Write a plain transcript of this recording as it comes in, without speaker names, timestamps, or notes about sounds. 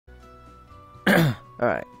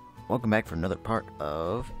Alright, welcome back for another part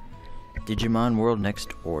of Digimon World Next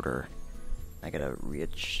Order. I gotta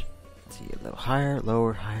reach, let's see, a little higher,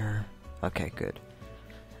 lower, higher. Okay, good.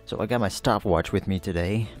 So I got my stopwatch with me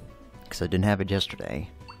today, because I didn't have it yesterday.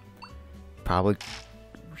 Probably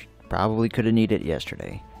could have needed it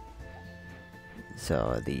yesterday.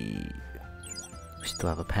 So we still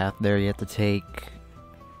have a path there yet to take.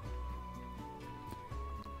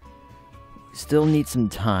 Still need some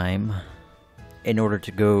time in order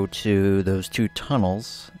to go to those two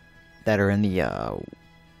tunnels that are in the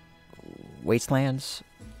wastelands,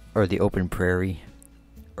 or the open prairie,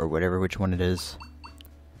 or whatever, which one it is.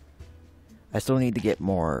 I still need to get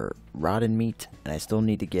more rotten meat, and I still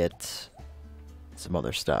need to get some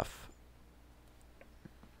other stuff.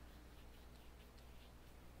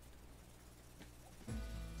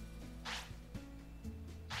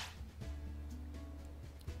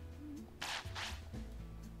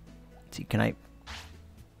 Let's see, can I...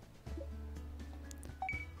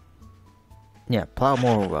 Yeah, plow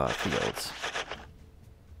more fields.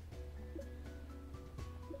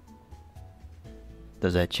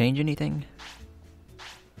 Does that change anything?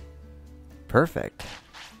 Perfect.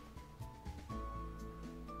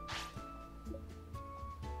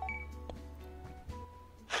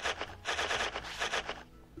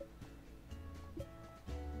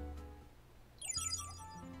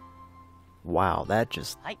 Wow, that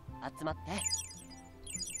just...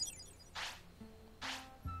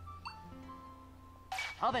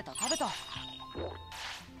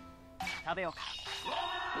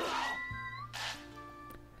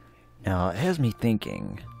 Now, it has me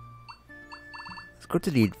thinking. Let's go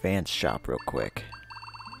to the advanced shop real quick.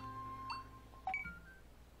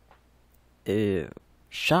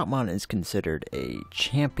 Shopmon is considered a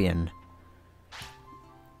champion.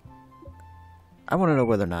 I want to know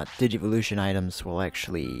whether or not Digivolution items will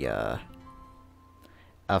actually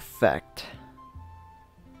affect...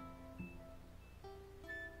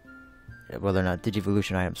 Whether or not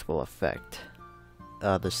Digivolution items will affect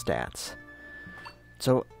the stats.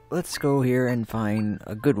 So let's go here and find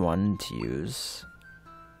a good one to use.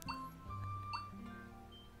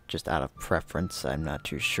 Just out of preference, I'm not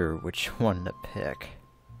too sure which one to pick.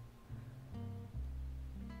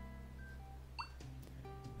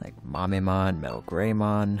 Like Mamemon,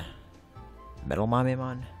 MetalGreymon,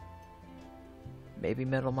 MetalMamemon? Maybe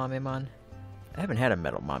MetalMamemon? I haven't had a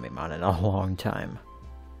MetalMamemon in a long time.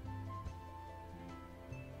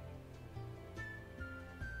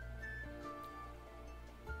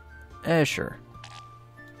 Sure.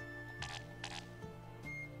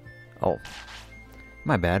 Oh.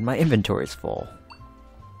 My bad, my inventory's full.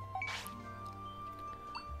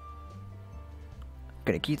 I'm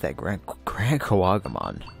gonna keep that Grand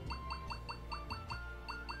Kawagamon.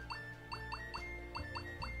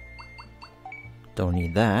 Don't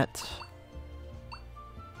need that.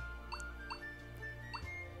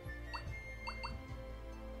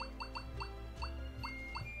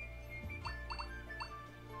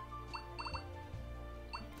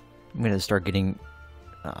 I'm gonna start getting...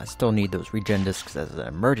 I still need those regen discs as an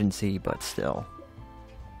emergency, but still.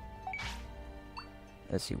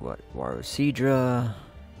 Let's see what... Seadra,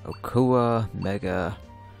 Okua, Mega,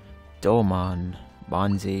 Dolmon,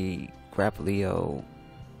 Bonzi, Grappaleo,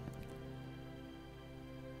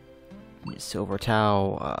 Silver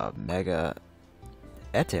Tau, Mega,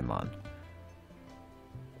 Etemon.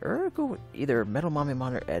 Or go with either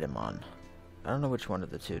MetalMamemon or Etemon. I don't know which one of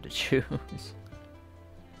the two to choose.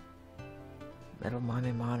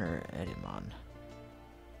 MetalMamemon or Etemon?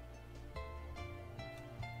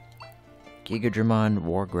 Gigadramon,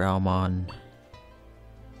 Wargrowlmon.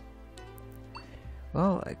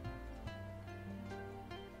 Well,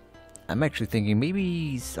 I'm actually thinking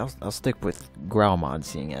maybe I'll stick with Growlmon,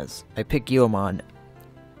 seeing as I picked Gigimon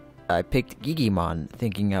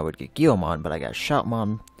thinking I would get Gigimon, but I got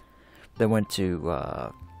Shoutmon. Then went to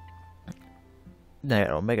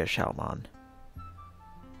Omega Shoutmon.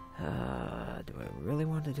 Do I really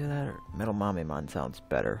want to do that? Or MetalMamemon sounds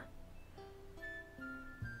better.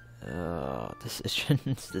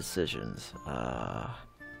 Decisions.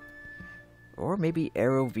 Or maybe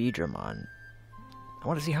Seadramon. I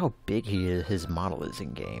want to see how big his model is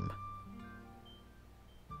in game.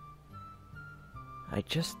 I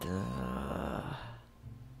just,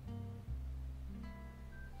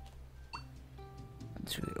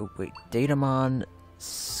 oh wait, Datamon,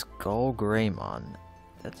 SkullGreymon.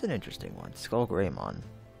 That's an interesting one. SkullGreymon.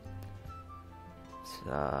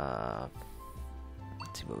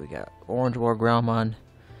 Let's see what we got. Orange Wargrowlmon,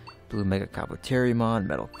 Blue Mega Kabuterimon,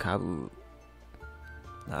 Metal Kabu,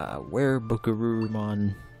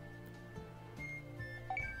 Werebukarumon.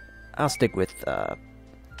 I'll stick with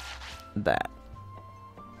that.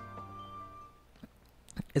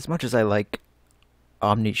 As much as I like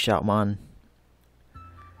Omni-Shoutmon,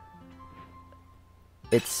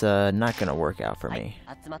 it's not gonna work out for me.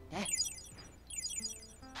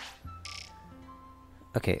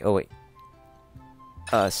 Okay, oh wait.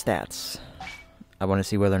 Stats. I want to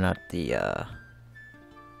see whether or not the,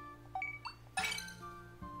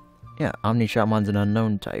 yeah, Omni-Shoutmon's an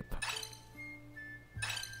unknown type.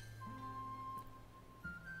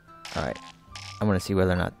 Alright. I want to see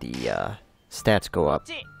whether or not the, stats go up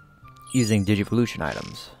using Digivolution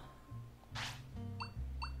items.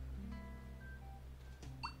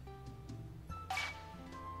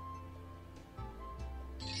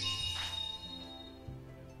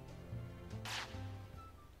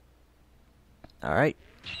 Alright.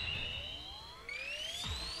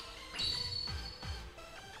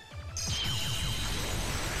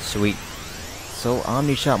 Sweet. So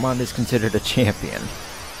Omni-Shoutmon is considered a champion.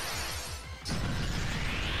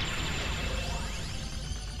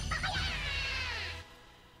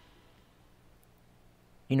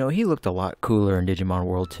 You know, he looked a lot cooler in Digimon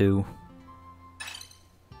World 2.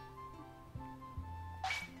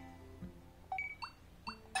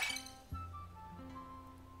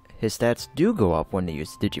 His stats do go up when they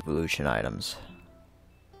use Digivolution items.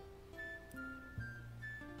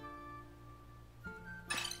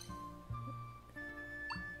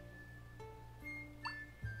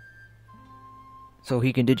 So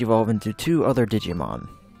he can Digivolve into 2 other Digimon.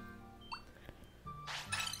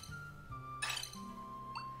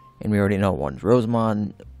 And we already know one's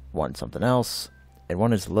Rosemon, one's something else, and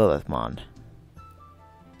one is Lilithmon.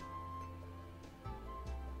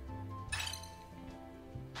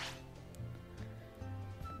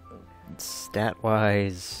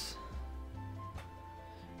 Stat-wise,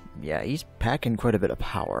 yeah, he's packing quite a bit of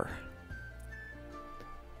power.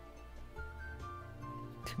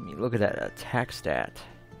 I mean, look at that attack stat.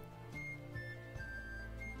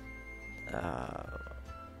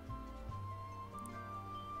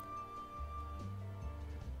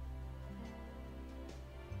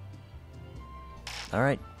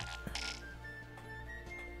 Alright.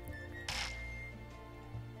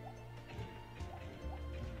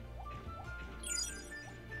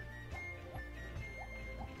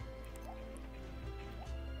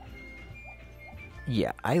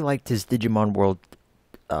 Yeah, I liked his Digimon World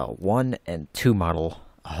 1 and 2 model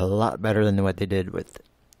a lot better than what they did with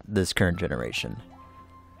this current generation.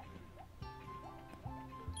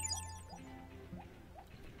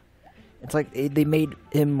 It's like they made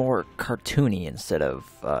him more cartoony instead of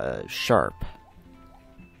sharp.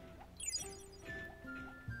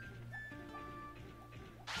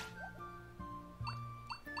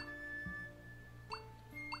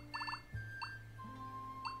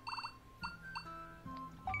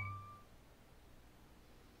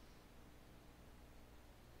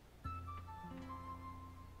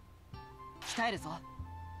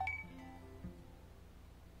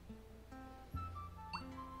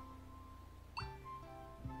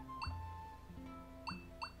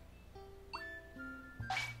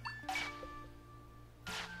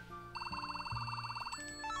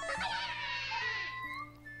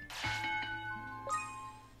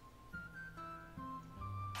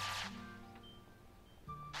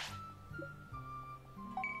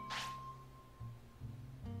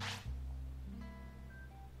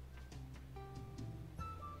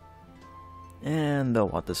 And they'll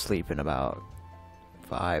want to sleep in about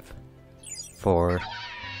 5, 4,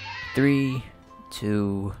 3,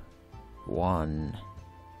 2, 1,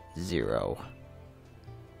 0.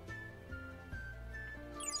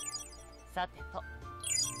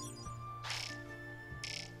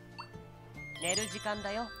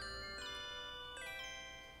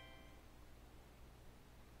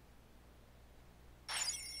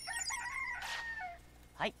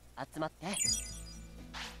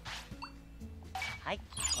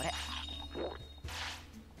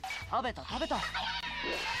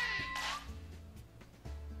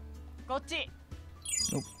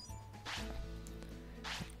 Nope.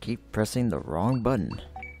 Keep pressing the wrong button.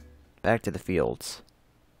 Back to the fields.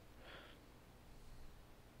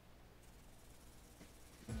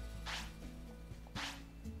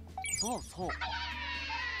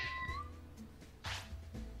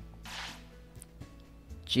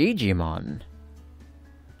 Digimon.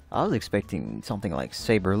 I was expecting something like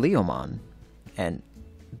Saber Leomon, and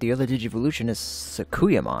the other Digivolution is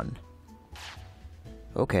Sakuyamon.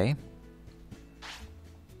 Okay.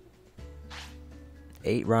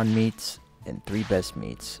 8 Ron meets and 3 best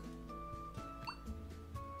meets.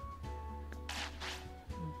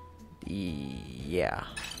 Yeah.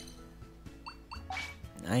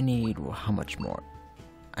 I need how much more?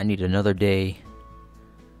 I need another day.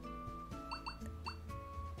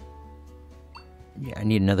 Yeah, I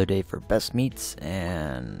need another day for best meats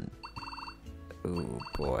and... oh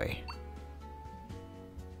boy.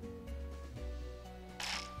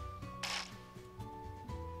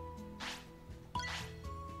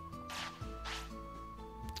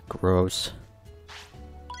 Gross.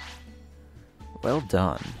 Well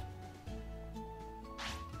done.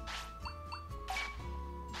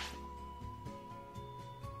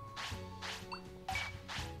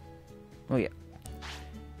 Oh yeah.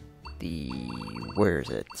 Where is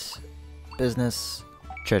it? Business,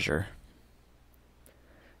 treasure.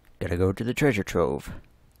 Gotta go to the treasure trove.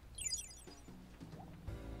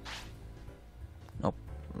 Nope,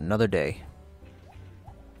 another day.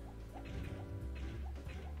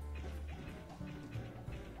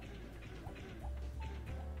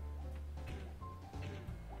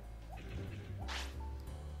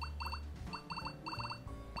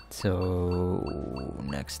 So,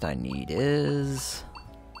 next I need is...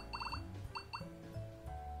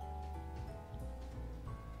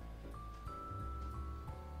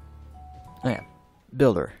 oh yeah,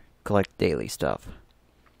 builder. Collect daily stuff.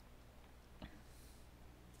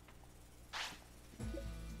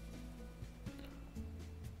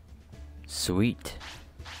 Sweet.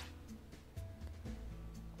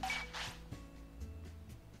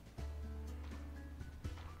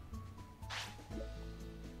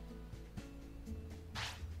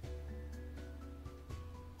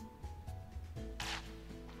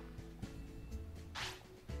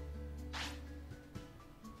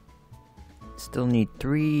 Still need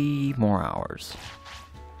 3 more hours.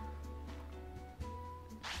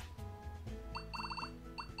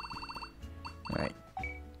 Alright.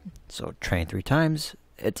 So train 3 times,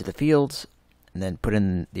 head to the fields, and then put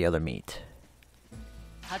in the other meat.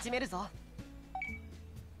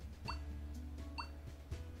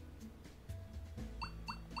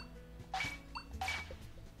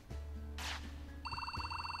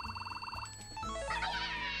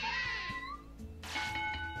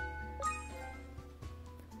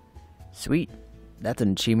 Sweet. That's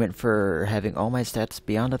an achievement for having all my stats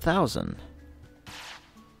beyond 1,000.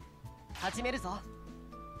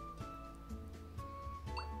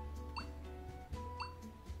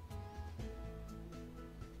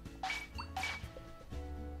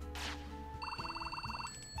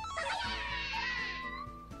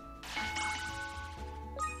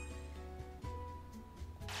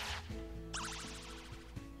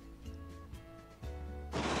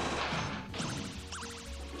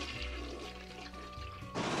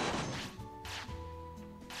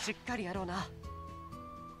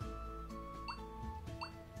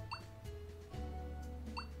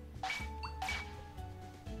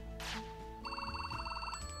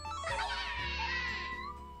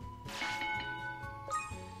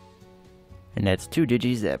 And that's 2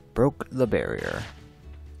 digis that broke the barrier.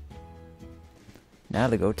 Now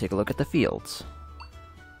to go take a look at the fields.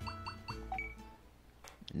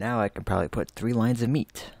 Now I can probably put 3 lines of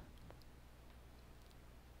meat.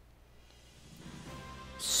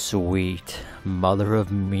 Sweet mother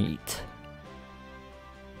of meat.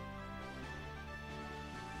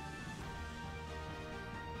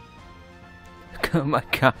 Oh my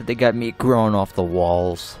god, they got meat growing off the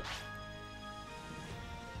walls.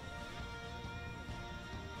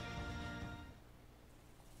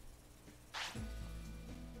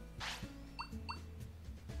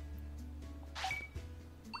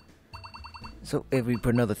 So if we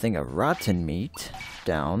put another thing of rotten meat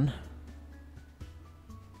down,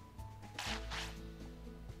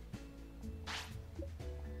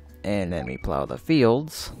 and then we plow the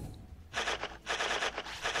fields,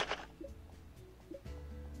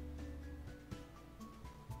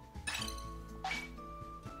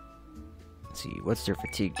 let's see, what's their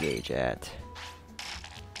fatigue gauge at?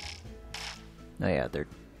 Oh yeah, they're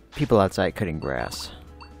people outside cutting grass.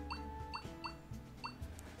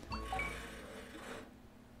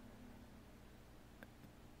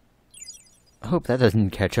 I hope that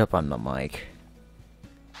doesn't catch up on the mic.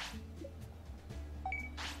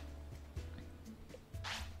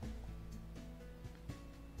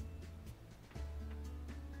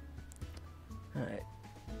 Alright.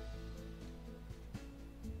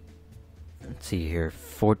 Let's see here.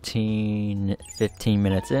 15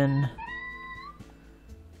 minutes in.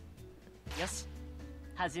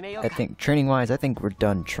 I think, training-wise, I think we're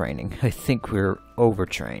done training. I think we're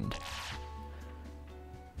overtrained.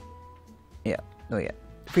 Yeah. Oh yeah.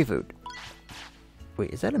 Free food. Wait,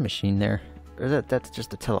 is that a machine there? Or is that's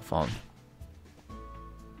just a telephone?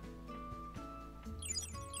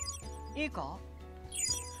 Oh,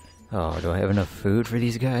 Oh, do I have enough food for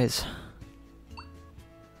these guys?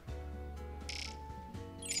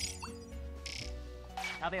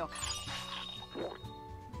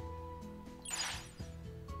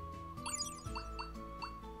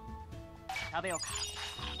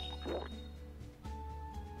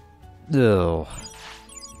 Ugh.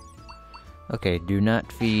 Okay, do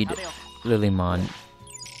not feed Lilymon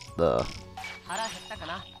the...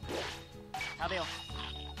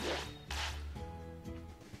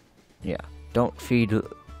 Yeah, don't feed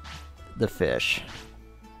the fish.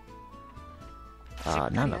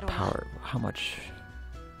 Not enough power. How much?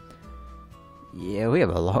 Yeah, we have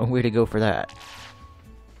a long way to go for that.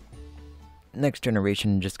 Next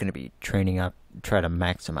generation, just gonna be training up, try to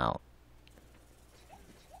max them out.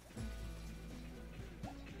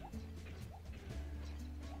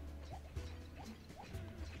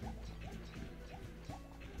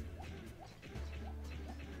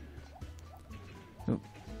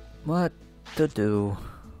 What to do?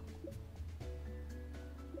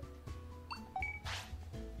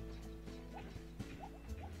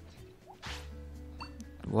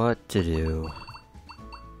 What to do?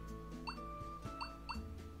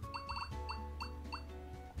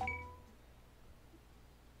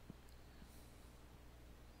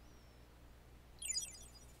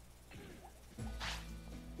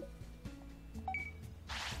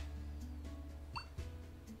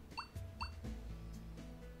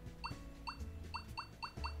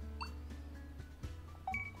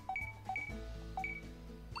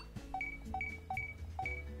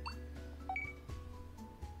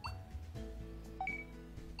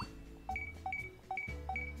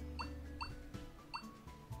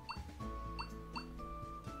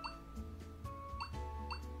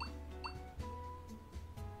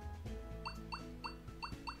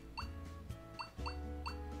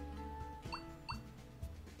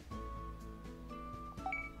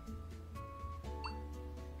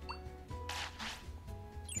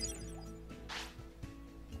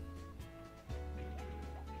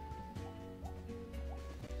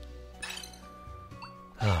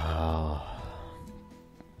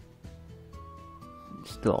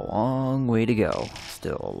 Still a long way to go.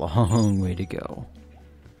 Still a long way to go.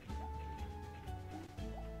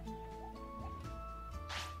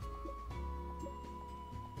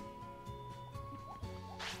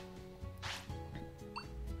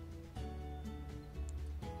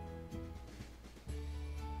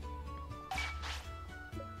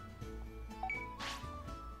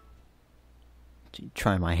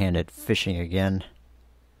 Try my hand at fishing again.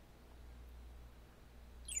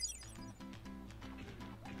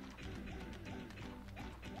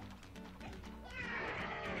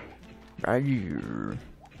 Right.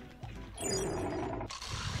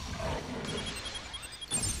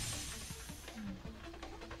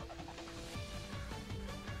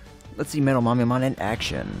 Let's see MetalMamemon in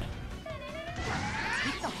action.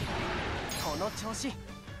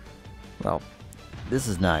 Well, this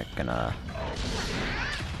is not gonna...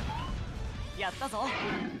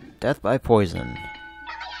 Death by poison.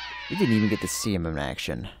 We didn't even get to see him in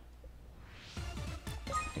action.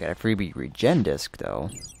 I got a freebie regen disc though.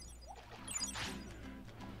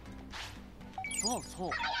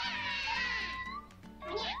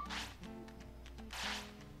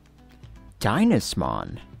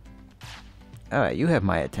 Digimon. Alright, you have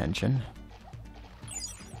my attention.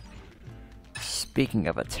 Speaking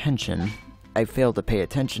of attention, I failed to pay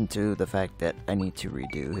attention to the fact that I need to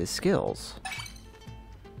redo his skills.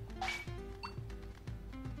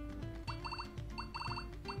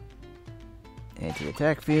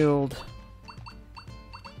 Anti-attack field.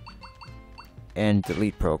 And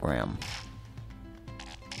delete program.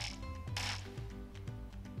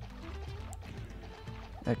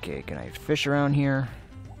 Okay, can I fish around here?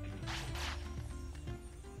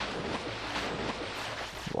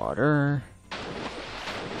 Water.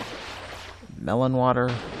 Melon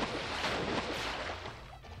water.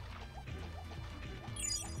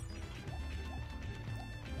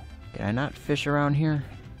 Can I not fish around here?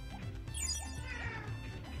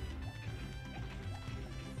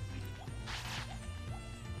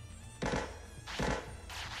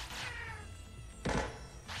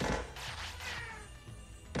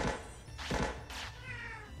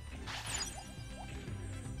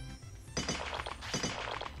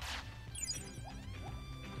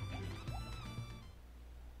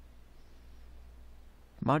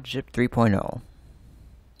 Mod Ship 3.0.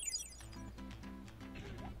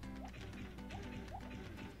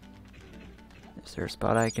 Is there a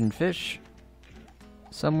spot I can fish?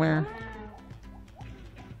 Somewhere?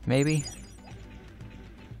 Maybe?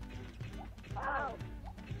 I'm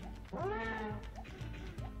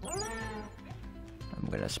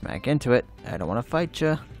gonna smack into it. I don't want to fight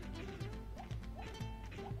ya.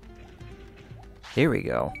 Here we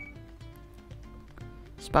go.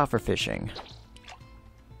 Spot for fishing.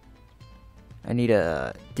 I need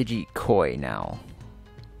a Digi-Koi now.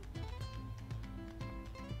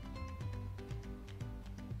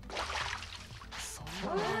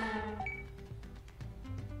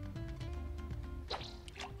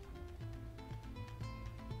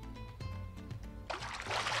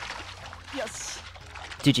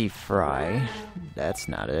 Digi-Fry. That's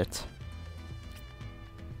not it.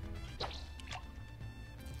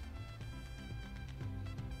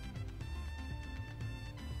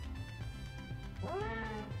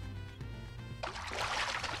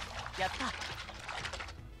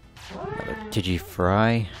 Another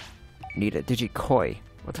Digi-Fry. Need a Digi-Koi.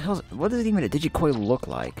 What the hell? What does even a Digi-Koi look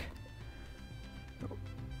like?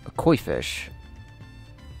 A koi fish.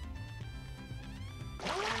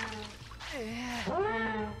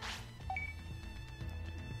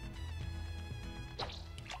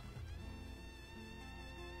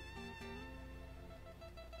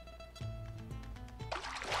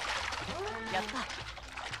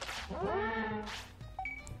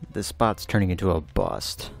 This spot's turning into a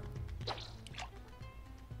bust.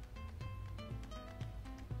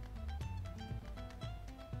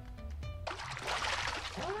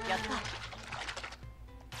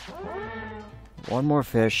 One more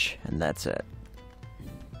fish, and that's it.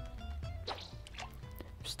 I'm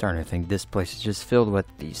starting to think this place is just filled with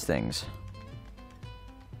these things.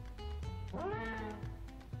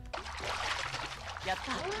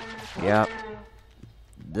 Yep.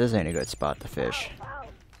 This ain't a good spot to fish.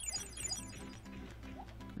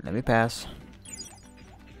 Let me pass.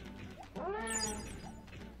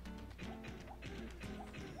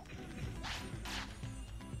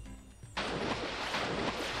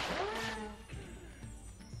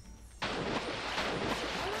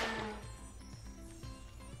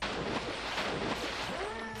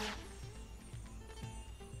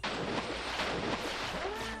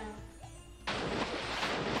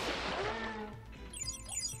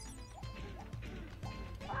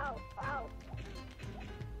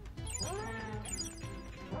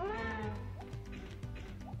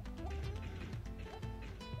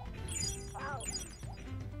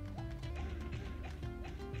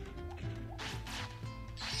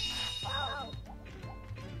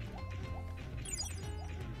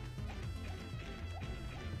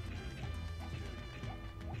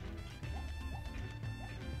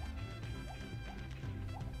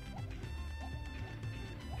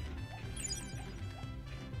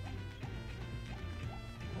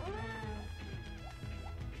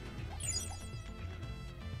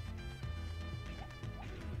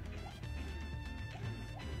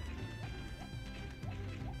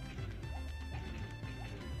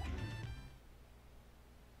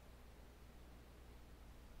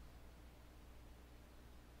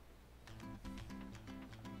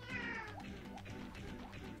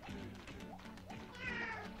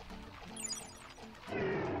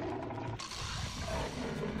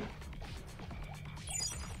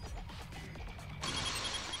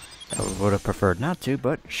 I would have preferred not to,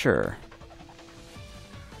 but sure.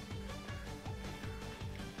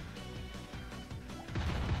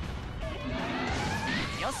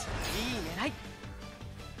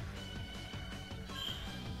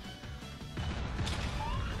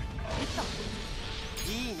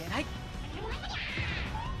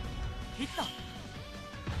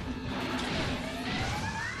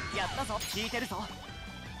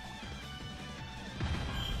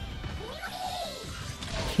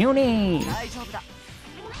 Cuny!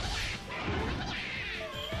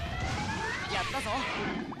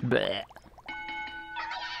 Bleh.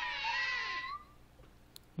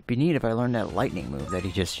 It'd be neat if I learned that lightning move that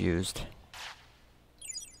he just used.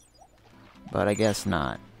 But I guess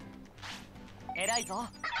not.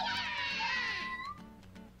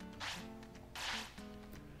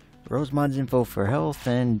 Rosemon's info for health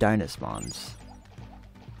and Dynasmons.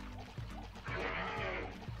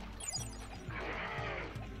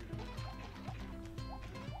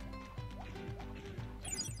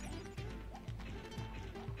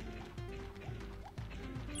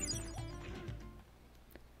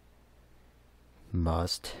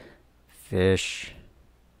 Must fish.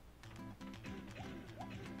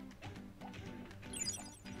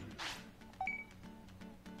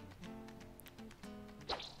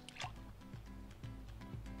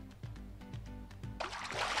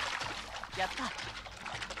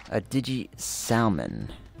 A Digi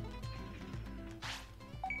Salmon.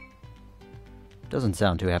 Doesn't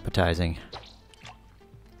sound too appetizing.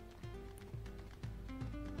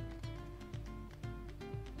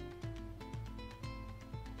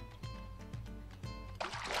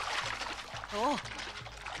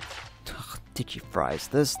 Digi fries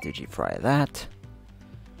this, Digi fry that.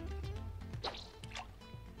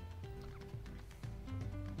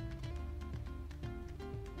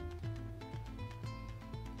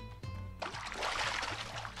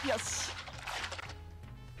 よし。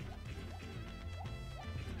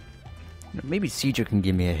 Maybe Seadra can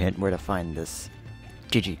give me a hint where to find this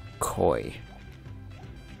Digikoi.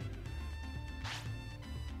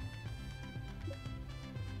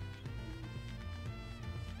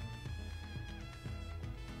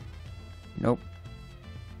 Nope.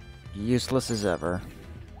 Useless as ever.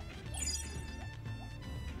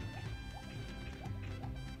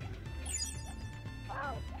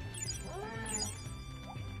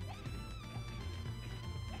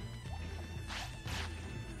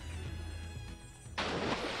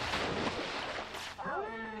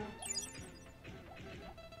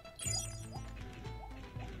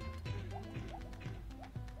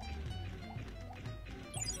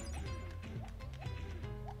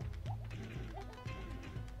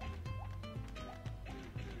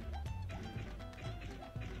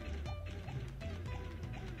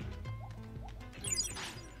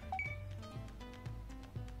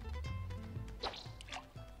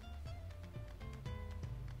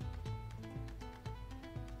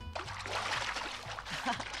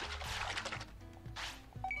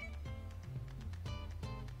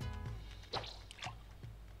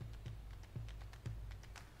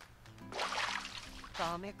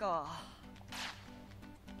 Dame ka.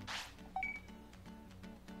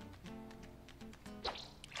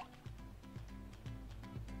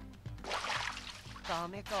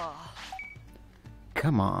 Dame ka.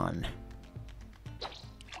 Come on.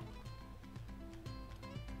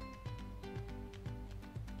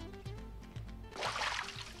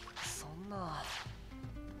 Sonna.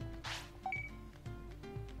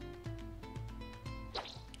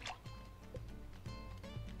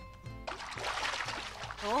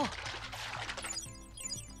 Oh.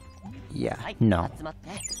 Yeah, no. 集まって。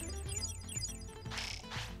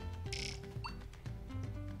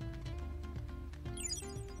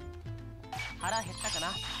腹減ったか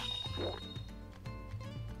な。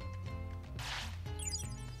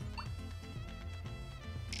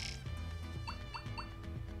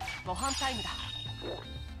ご飯タイムだ。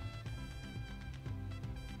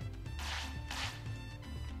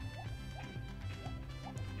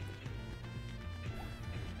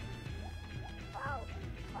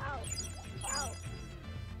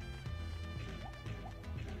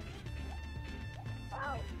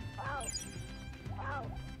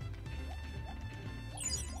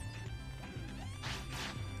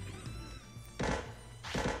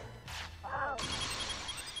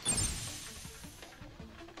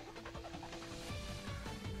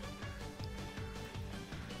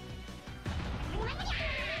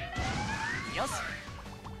よし、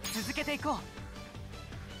続けていこ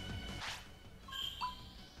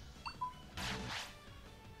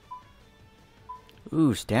う。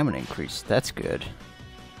 Ooh, stamina increase. That's good.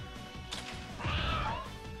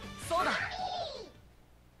 そうだ。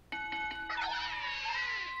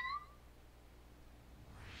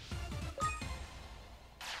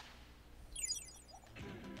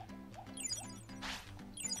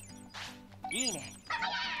いいね。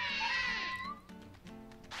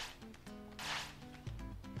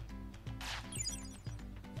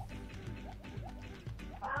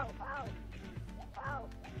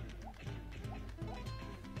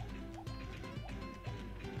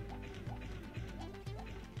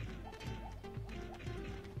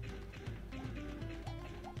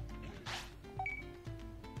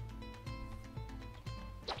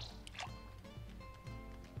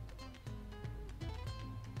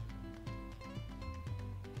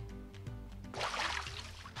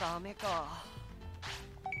ダメか。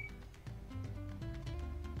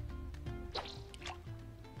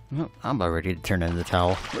Well, I'm about ready to turn in the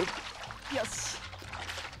towel. よし。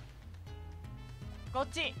こっ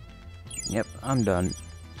ち。 Yep, I'm done.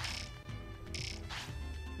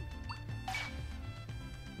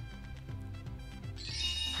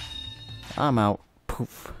 I'm out.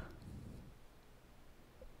 Poof.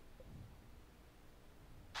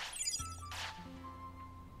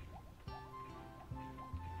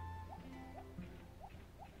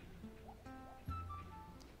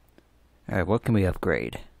 Alright, what can we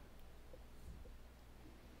upgrade?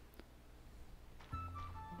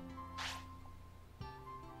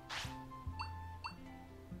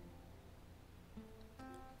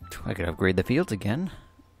 I could upgrade the fields again,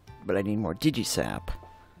 but I need more Digisap.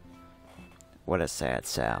 What a sad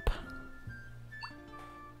sap.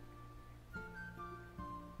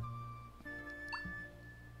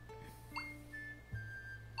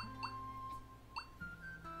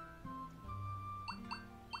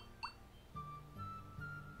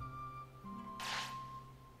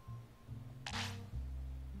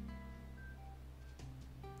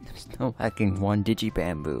 Still lacking one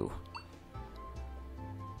Digibamboo.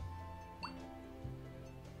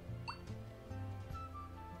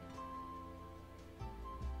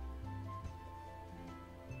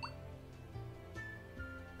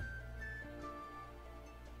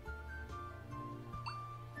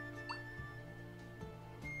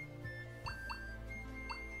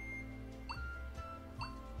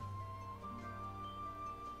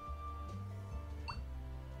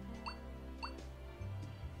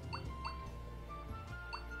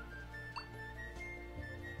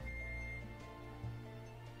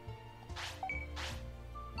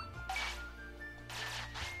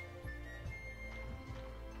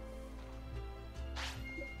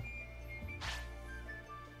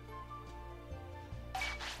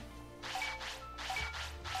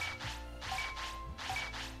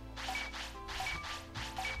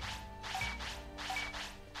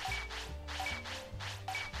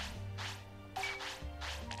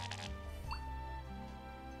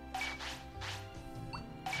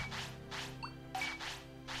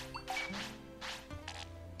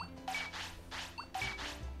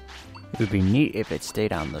 would be neat if it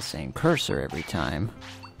stayed on the same cursor every time.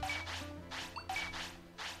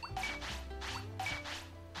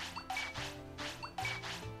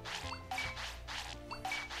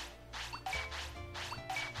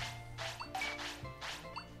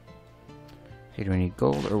 Okay, do I need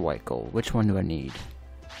gold or white gold? Which one do I need?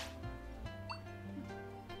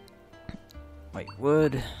 White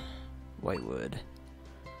wood. White wood.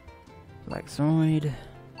 Black Zoid.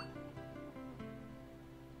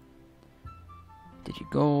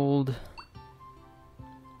 Digigold.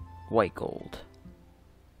 White gold.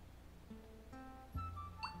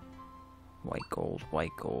 White gold,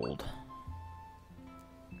 white gold.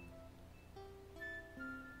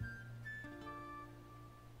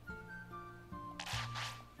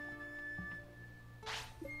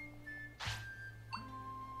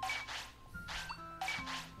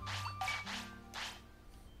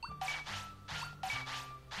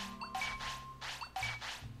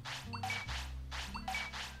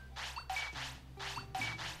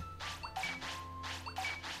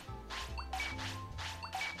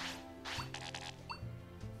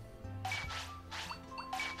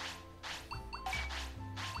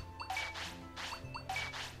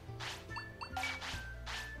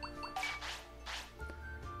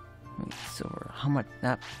 Silver. How much?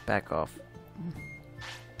 Not back off.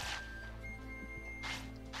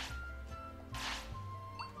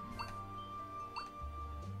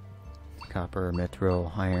 Copper,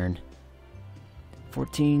 mithril, iron.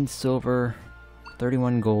 14 silver,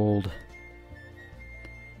 31 gold.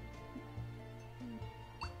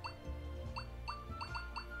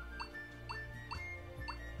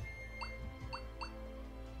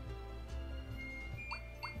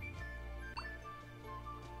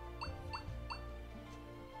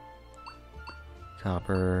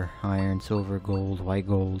 Copper, iron, silver, gold, white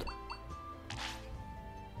gold.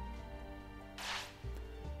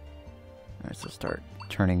 Alright, so start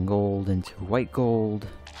turning gold into white gold.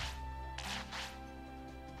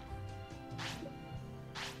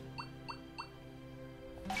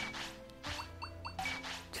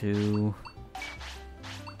 Two.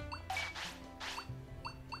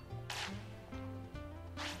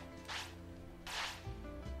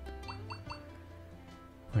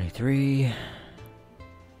 $23.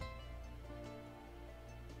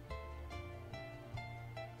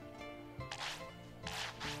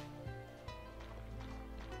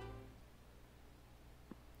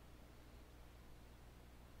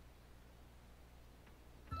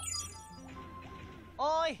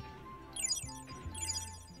 Oi!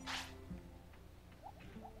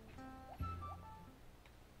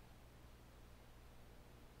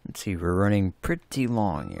 Let's see, we're running pretty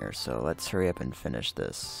long here, so let's hurry up and finish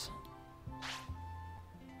this.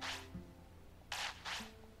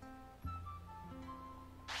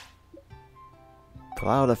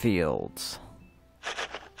 Plow the fields.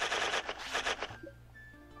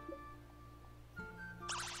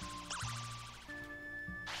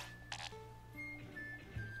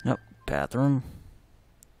 Nope, bathroom.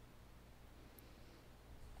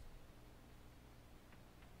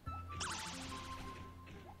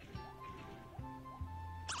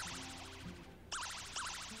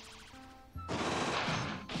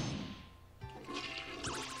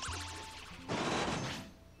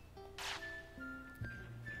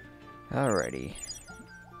 Alrighty.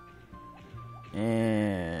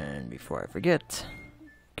 And before I forget,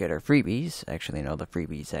 get our freebies. Actually, no, the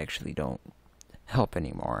freebies actually don't help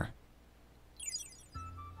anymore.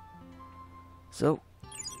 So,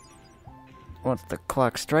 once the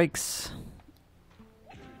clock strikes,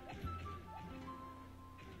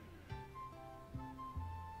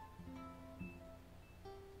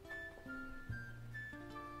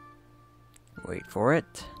 wait for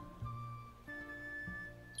it.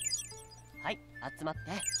 はい、集まって。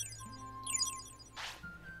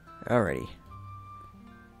 Alrighty.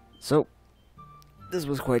 So, this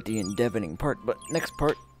was quite the endeavoring part, but next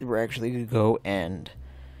part, we're actually going to go and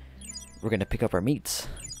we're going to pick up our meats,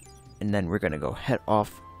 and then we're going to go head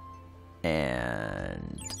off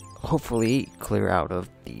and hopefully clear out of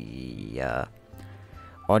the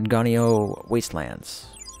Onganio wastelands,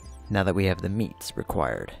 now that we have the meats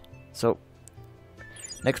required. So,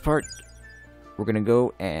 next part, we're going to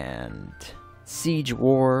go and siege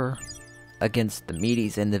war against the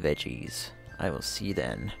meaties and the veggies. I will see you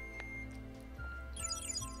then.